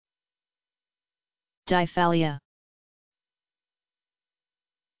Diphallia.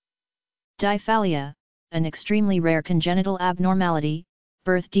 Diphallia, an extremely rare congenital abnormality,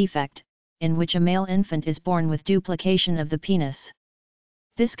 birth defect, in which a male infant is born with duplication of the penis.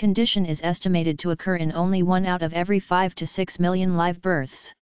 This condition is estimated to occur in only 1 out of every 5 to 6 million live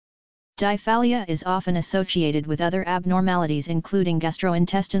births. Diphallia is often associated with other abnormalities including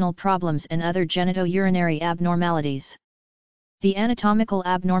gastrointestinal problems and other genitourinary abnormalities. The anatomical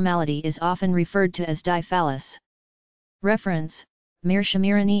abnormality is often referred to as Diphallus. Reference: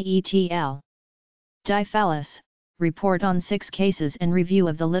 Mirshemirani et al. Diphallus, Report on 6 cases and review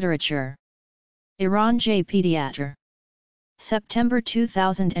of the literature. Iran J Pediatr. September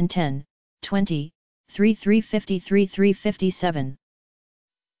 2010, 20, 3-353-357.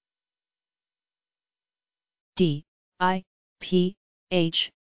 D I P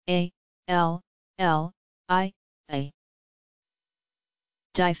H A L L I A.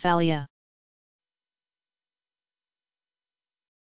 Diphallia.